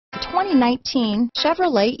2019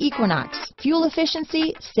 Chevrolet Equinox. Fuel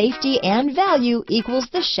efficiency, safety, and value equals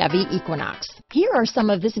the Chevy Equinox. Here are some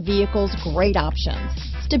of this vehicle's great options: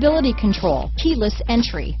 stability control, keyless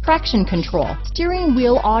entry, traction control, steering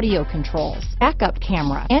wheel audio controls, backup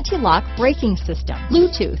camera, anti-lock braking system,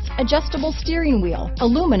 Bluetooth, adjustable steering wheel,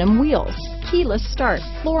 aluminum wheels, keyless start,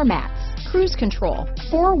 floor mats, cruise control,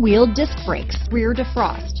 four-wheel disc brakes, rear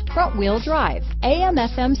defrost, front-wheel drive,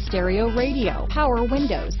 AM/FM stereo radio, power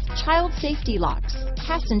windows, child safety locks,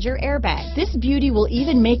 passenger airbag. This beauty will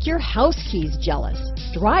even make your house keys jealous.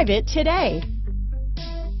 Drive it today.